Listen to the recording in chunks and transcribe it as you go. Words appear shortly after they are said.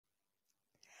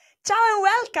Ciao and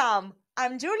welcome!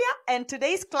 I'm Giulia and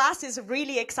today's class is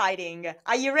really exciting.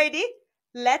 Are you ready?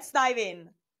 Let's dive in.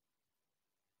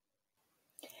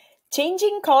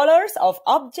 Changing colors of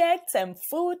objects and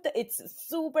food, it's a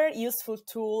super useful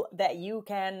tool that you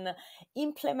can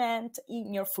implement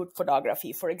in your food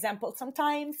photography. For example,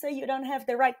 sometimes you don't have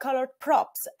the right colored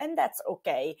props, and that's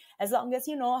okay, as long as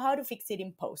you know how to fix it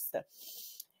in post.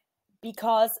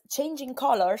 Because changing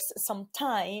colors,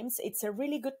 sometimes it's a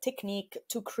really good technique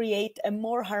to create a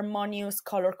more harmonious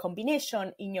color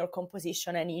combination in your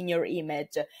composition and in your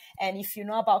image. And if you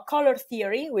know about color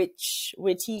theory, which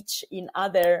we teach in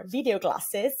other video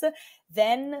classes,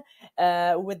 then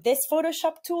with this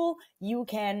Photoshop tool, you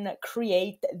can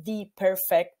create the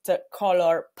perfect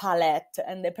color palette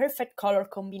and the perfect color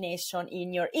combination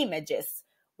in your images,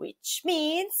 which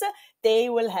means they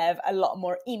will have a lot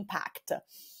more impact.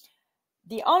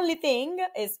 The only thing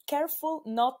is careful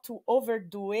not to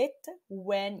overdo it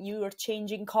when you're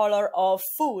changing color of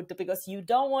food, because you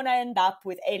don't want to end up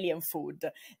with alien food.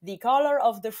 The color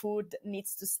of the food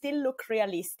needs to still look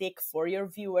realistic for your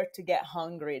viewer to get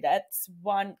hungry. That's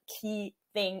one key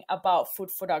thing about food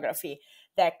photography,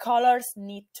 that colors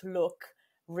need to look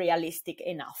realistic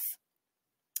enough.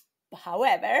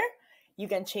 However, you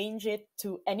can change it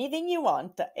to anything you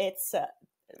want.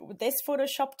 This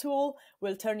Photoshop tool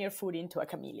will turn your food into a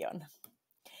chameleon.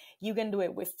 You can do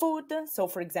it with food. So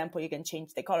for example, you can change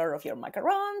the color of your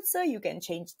macarons. You can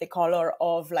change the color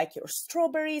of like your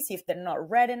strawberries if they're not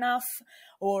red enough,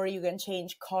 or you can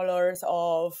change colors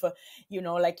of,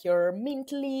 like your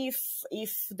mint leaf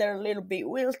if they're a little bit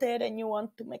wilted and you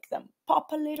want to make them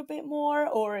pop a little bit more,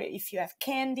 or if you have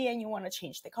candy and you want to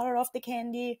change the color of the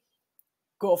candy,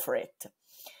 go for it.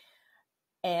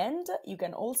 And you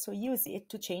can also use it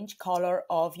to change color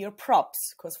of your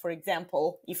props. Because, for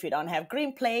example, if you don't have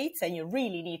green plates and you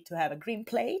really need to have a green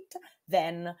plate,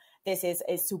 then this is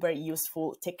a super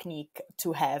useful technique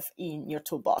to have in your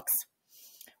toolbox.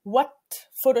 What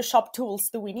Photoshop tools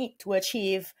do we need to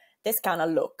achieve this kind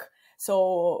of look?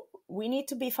 So we need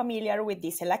to be familiar with the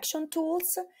selection tools.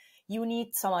 You need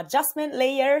some adjustment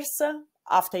layers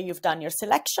after you've done your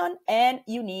selection, and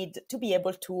you need to be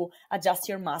able to adjust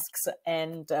your masks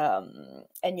and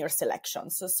your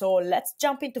selections. So let's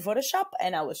jump into Photoshop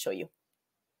and I will show you.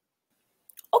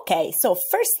 Okay, so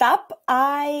first up,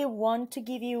 I want to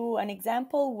give you an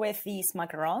example with these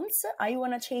macarons. I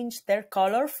want to change their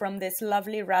color from this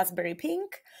lovely raspberry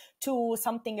pink to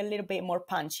something a little bit more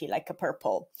punchy, like a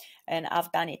purple. And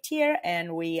I've done it here,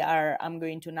 and I'm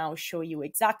going to now show you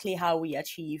exactly how we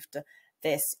achieved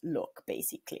this look,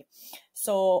 basically.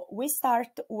 So we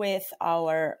start with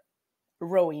our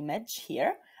raw image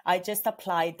here. I just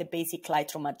applied the basic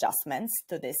Lightroom adjustments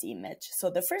to this image. So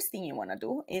the first thing you want to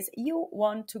do is you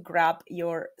want to grab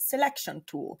your selection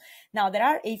tool. Now, there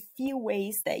are a few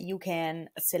ways that you can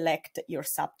select your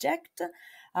subject.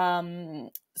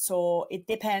 So it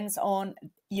depends on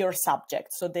your subject.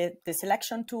 So the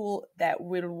selection tool that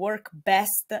will work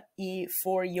best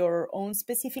for your own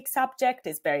specific subject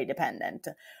is very dependent.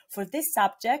 For this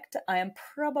subject, I am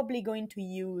probably going to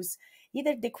use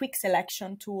either the quick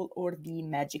selection tool or the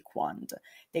magic wand.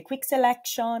 The quick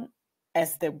selection,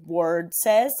 as the word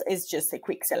says, is just a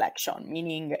quick selection,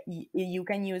 meaning you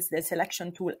can use the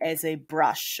selection tool as a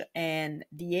brush, and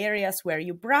the areas where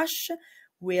you brush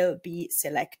will be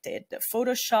selected.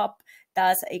 Photoshop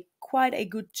does quite a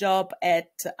good job at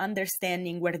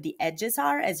understanding where the edges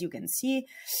are, as you can see.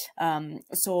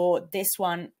 So this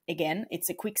one, again, it's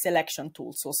a quick selection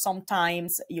tool. So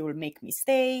sometimes you will make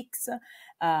mistakes,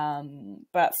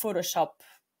 but Photoshop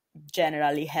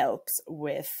generally helps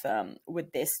with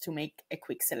this to make a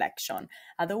quick selection.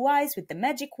 Otherwise, with the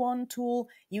magic wand tool,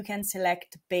 you can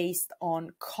select based on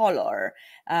color.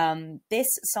 This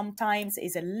sometimes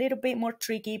is a little bit more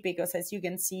tricky because, as you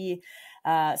can see,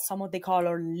 some of the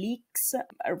color leaks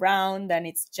around, and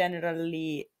it's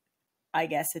generally, I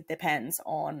guess it depends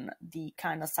on the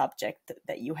kind of subject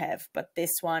that you have. But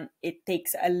this one, it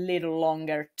takes a little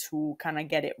longer to kind of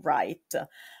get it right.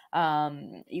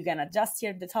 You can adjust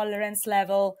here the tolerance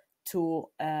level to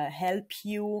help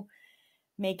you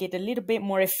make it a little bit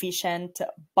more efficient,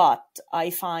 but I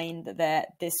find that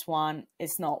this one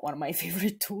is not one of my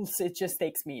favorite tools. It just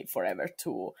takes me forever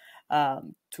to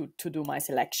do my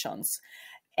selections.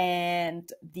 And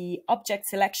the object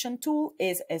selection tool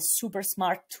is a super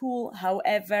smart tool.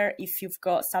 However, if you've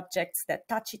got subjects that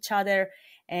touch each other,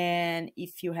 and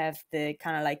if you have the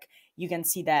kind of like, you can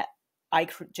see that I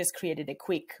just created a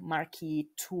quick marquee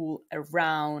tool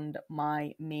around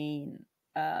my main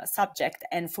subject,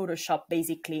 and Photoshop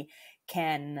basically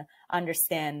can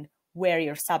understand where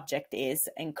your subject is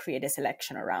and create a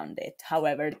selection around it.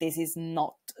 However, this is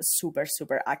not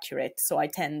super accurate, so I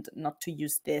tend not to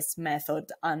use this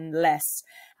method unless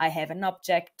I have an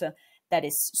object that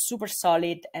is super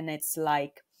solid and it's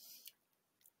like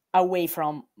away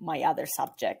from my other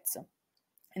subjects.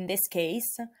 In this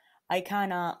case, I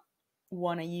kind of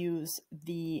want to use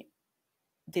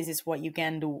this is what you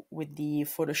can do with the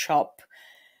Photoshop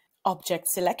object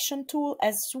selection tool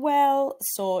as well.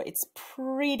 So it's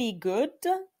pretty good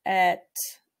at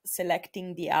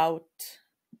selecting the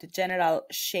general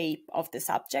shape of the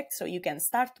subject. So you can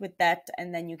start with that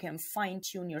and then you can fine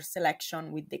tune your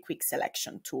selection with the quick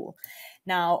selection tool.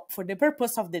 Now, for the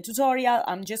purpose of the tutorial,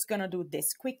 I'm just gonna do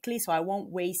this quickly so I won't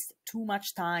waste too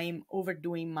much time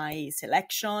overdoing my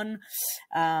selection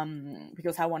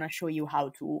because I wanna show you how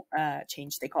to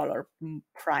change the color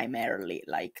primarily.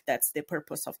 Like that's the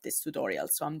purpose of this tutorial.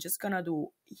 So I'm just gonna do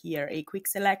here a quick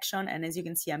selection, and as you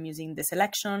can see, I'm using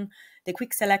the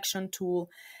quick selection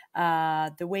tool.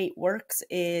 The way it works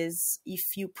is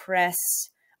if you press,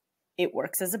 it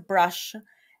works as a brush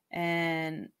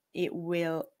and it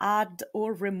will add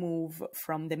or remove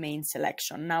from the main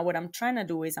selection. Now what I'm trying to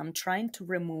do is I'm trying to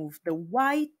remove the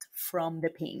white from the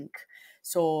pink.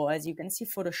 So as you can see,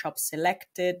 Photoshop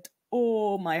selected the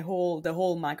whole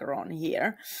macaron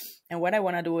here. And what I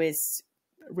want to do is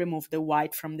remove the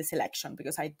white from the selection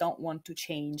because I don't want to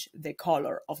change the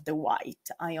color of the white.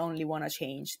 I only want to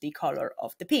change the color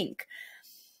of the pink.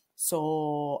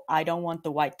 So I don't want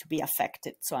the white to be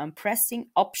affected. So I'm pressing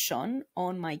Option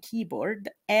on my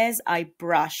keyboard as I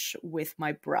brush with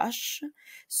my brush.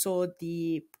 So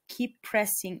keep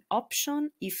pressing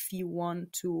Option if you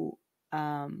want to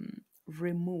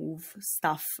remove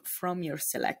stuff from your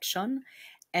selection,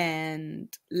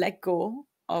 and let go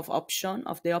of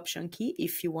the option key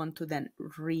if you want to then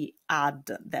re-add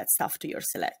that stuff to your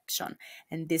selection.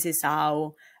 And this is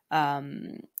how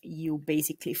you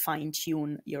basically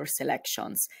fine-tune your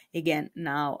selections. Again,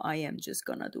 now I am just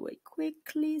gonna do it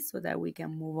quickly so that we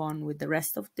can move on with the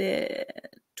rest of the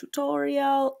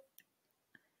tutorial.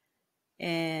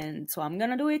 And so I'm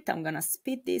gonna do it, I'm gonna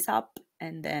speed this up,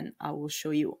 and then I will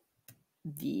show you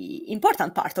the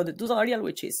important part of the tutorial,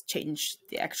 which is change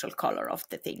the actual color of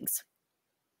the things.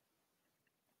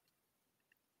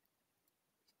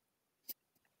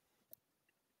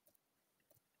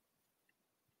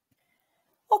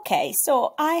 Okay,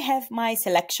 so I have my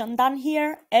selection done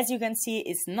here. As you can see,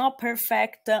 it's not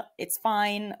perfect. It's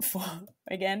fine.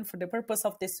 Again, for the purpose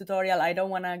of this tutorial, I don't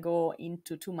want to go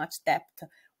into too much depth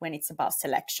when it's about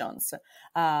selections.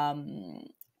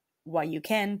 What you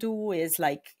can do is,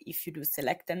 like, if you do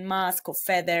select and mask or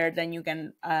feather, then you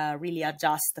can really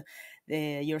adjust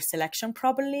your selection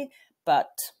properly.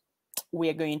 But we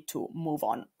are going to move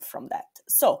on from that.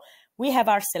 So we have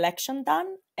our selection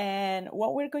done, and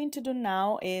what we're going to do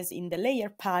now is in the layer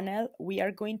panel, we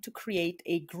are going to create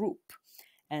a group,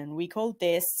 and we call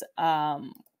this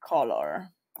color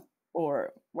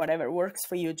or whatever works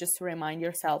for you, just to remind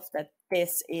yourself that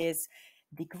this is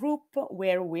the group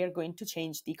where we're going to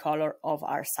change the color of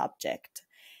our subject.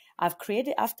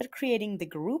 After creating the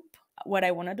group, what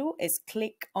I want to do is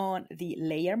click on the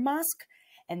layer mask,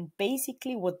 and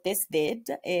basically what this did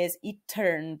is it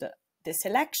turned the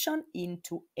selection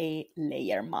into a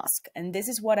layer mask. And this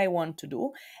is what I want to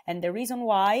do. And the reason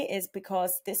why is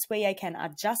because this way I can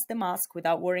adjust the mask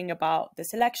without worrying about the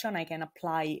selection. I can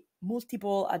apply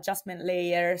multiple adjustment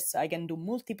layers. I can do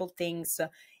multiple things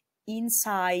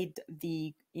inside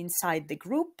the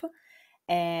group,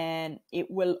 and it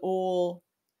will all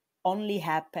only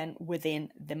happen within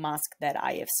the mask that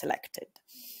I have selected.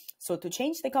 So to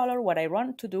change the color, what I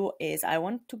want to do is I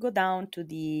want to go down to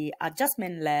the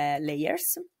adjustment layers,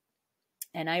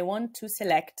 and I want to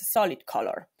select solid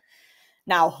color.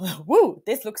 Now, woo,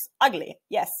 this looks ugly.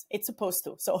 Yes, it's supposed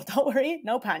to. So don't worry,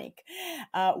 no panic.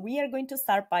 We are going to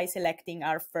start by selecting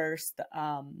our first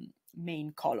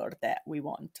main color that we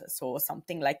want. So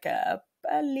something like a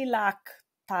lilac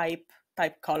type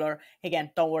color.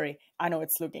 Again, don't worry, I know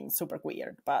it's looking super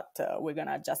weird, but we're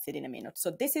gonna adjust it in a minute.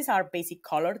 So this is our basic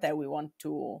color that we want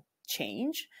to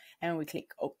change, and we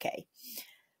click OK.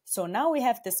 So now we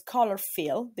have this color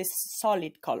fill, this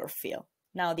solid color fill.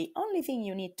 Now the only thing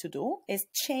you need to do is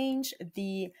change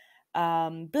the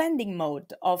blending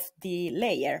mode of the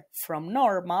layer from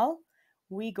normal.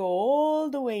 We go all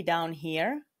the way down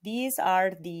here. These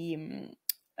are the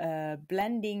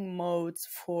blending modes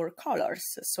for colors.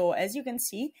 So as you can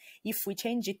see, if we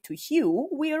change it to hue,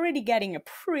 we're already getting a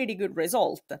pretty good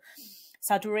result.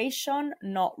 Saturation,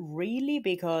 not really,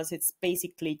 because it's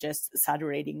basically just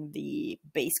saturating the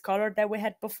base color that we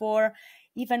had before.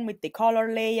 Even with the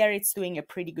color layer, it's doing a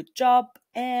pretty good job.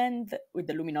 And with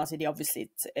the luminosity, obviously,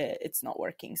 it's not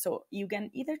working. So you can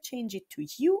either change it to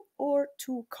hue or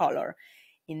to color.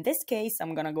 In this case,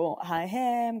 I'm gonna go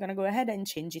ahead and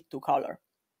change it to color.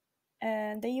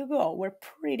 And there you go, we're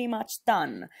pretty much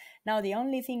done. Now the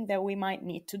only thing that we might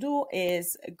need to do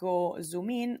is go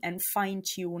zoom in and fine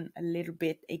tune a little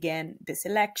bit again the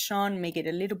selection, make it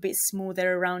a little bit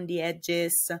smoother around the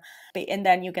edges, and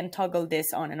then you can toggle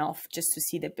this on and off just to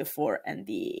see the before and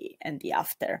the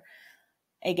after.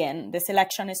 Again, the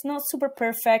selection is not super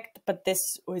perfect, but this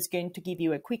is going to give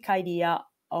you a quick idea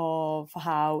of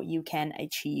how you can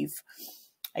achieve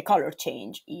a color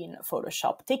change in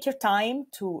Photoshop. Take your time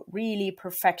to really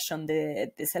perfection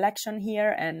the selection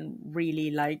here and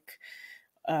really like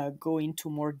go into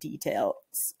more details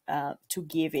to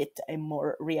give it a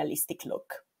more realistic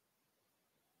look.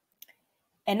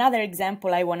 Another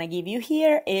example I want to give you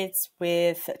here is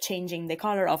with changing the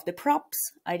color of the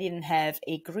props. I didn't have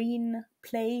a green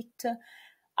plate.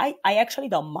 I actually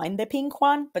don't mind the pink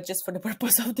one, but just for the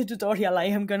purpose of the tutorial, I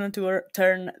am going to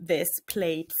turn this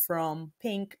plate from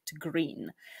pink to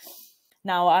green.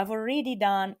 Now, I've already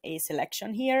done a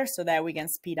selection here so that we can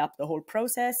speed up the whole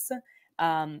process.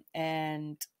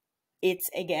 And it's,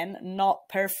 again, not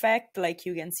perfect. Like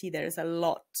you can see, there's a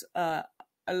lot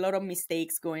of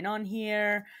mistakes going on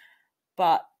here,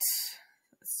 but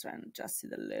let's try and adjust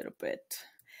it a little bit.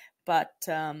 But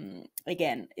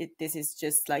again, this is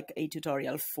just like a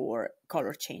tutorial for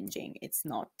color changing. It's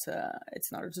not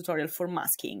a tutorial for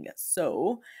masking.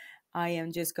 So I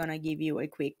am just gonna give you a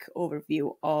quick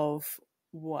overview of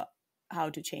how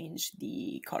to change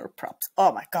the color props.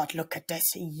 Oh my God, look at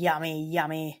this, yummy,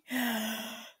 yummy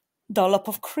dollop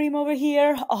of cream over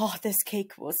here. Oh, this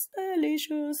cake was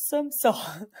delicious. So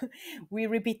we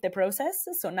repeat the process.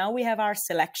 So now we have our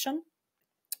selection.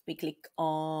 We click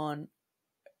on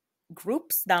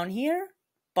groups down here,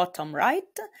 bottom right.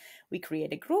 We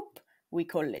create a group. We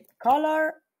call it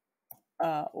color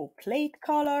or plate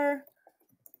color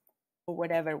or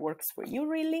whatever works for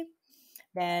you really.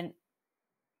 Then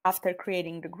after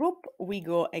creating the group, we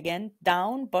go again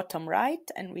down bottom right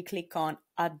and we click on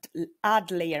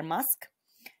add layer mask,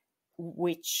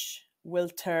 which will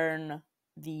turn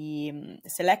the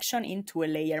selection into a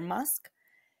layer mask.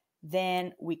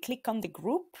 Then we click on the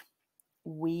group.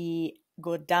 We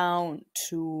go down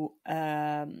to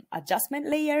adjustment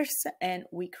layers and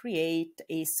we create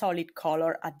a solid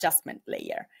color adjustment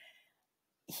layer.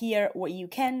 Here, what you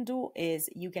can do is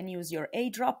you can use your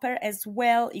eyedropper as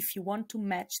well if you want to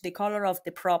match the color of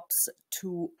the props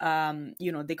to,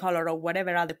 the color of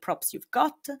whatever other props you've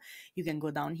got. You can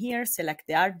go down here, select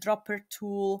the eyedropper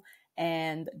tool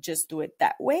and just do it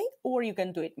that way, or you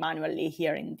can do it manually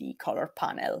here in the color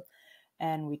panel.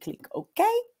 And we click OK.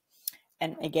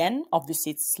 And again,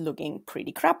 obviously it's looking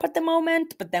pretty crap at the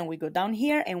moment, but then we go down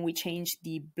here and we change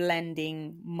the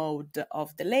blending mode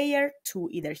of the layer to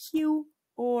either hue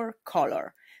or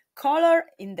color. Color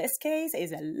in this case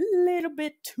is a little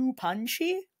bit too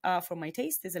punchy for my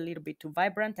taste. It's a little bit too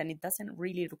vibrant and it doesn't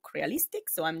really look realistic.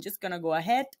 So I'm just gonna go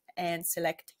ahead and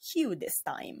select hue this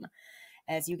time.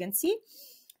 As you can see,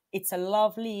 it's a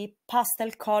lovely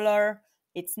pastel color.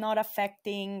 It's not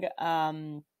affecting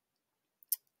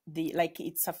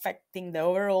it's affecting the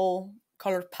overall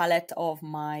color palette of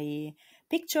my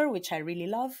picture, which I really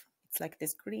love. It's like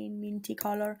this green minty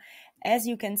color. As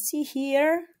you can see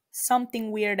here,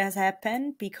 something weird has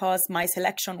happened because my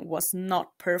selection was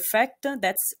not perfect.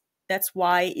 That's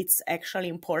why it's actually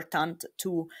important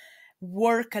to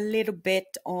work a little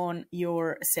bit on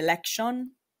your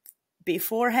selection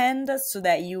beforehand so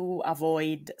that you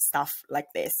avoid stuff like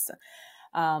this.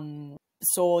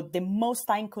 So the most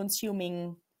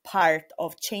time-consuming part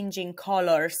of changing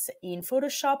colors in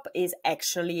Photoshop is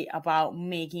actually about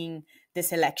making the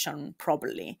selection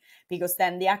properly, because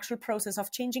then the actual process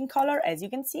of changing color, as you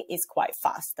can see, is quite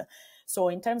fast. So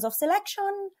in terms of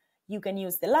selection, you can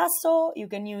use the lasso, you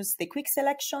can use the quick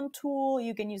selection tool,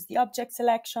 you can use the object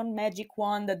selection, magic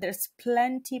wand. There's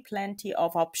plenty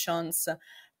of options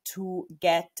to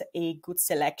get a good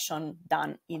selection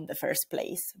done in the first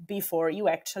place before you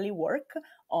actually work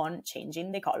on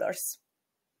changing the colors.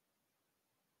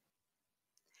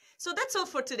 So that's all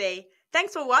for today.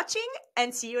 Thanks for watching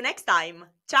and see you next time.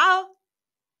 Ciao!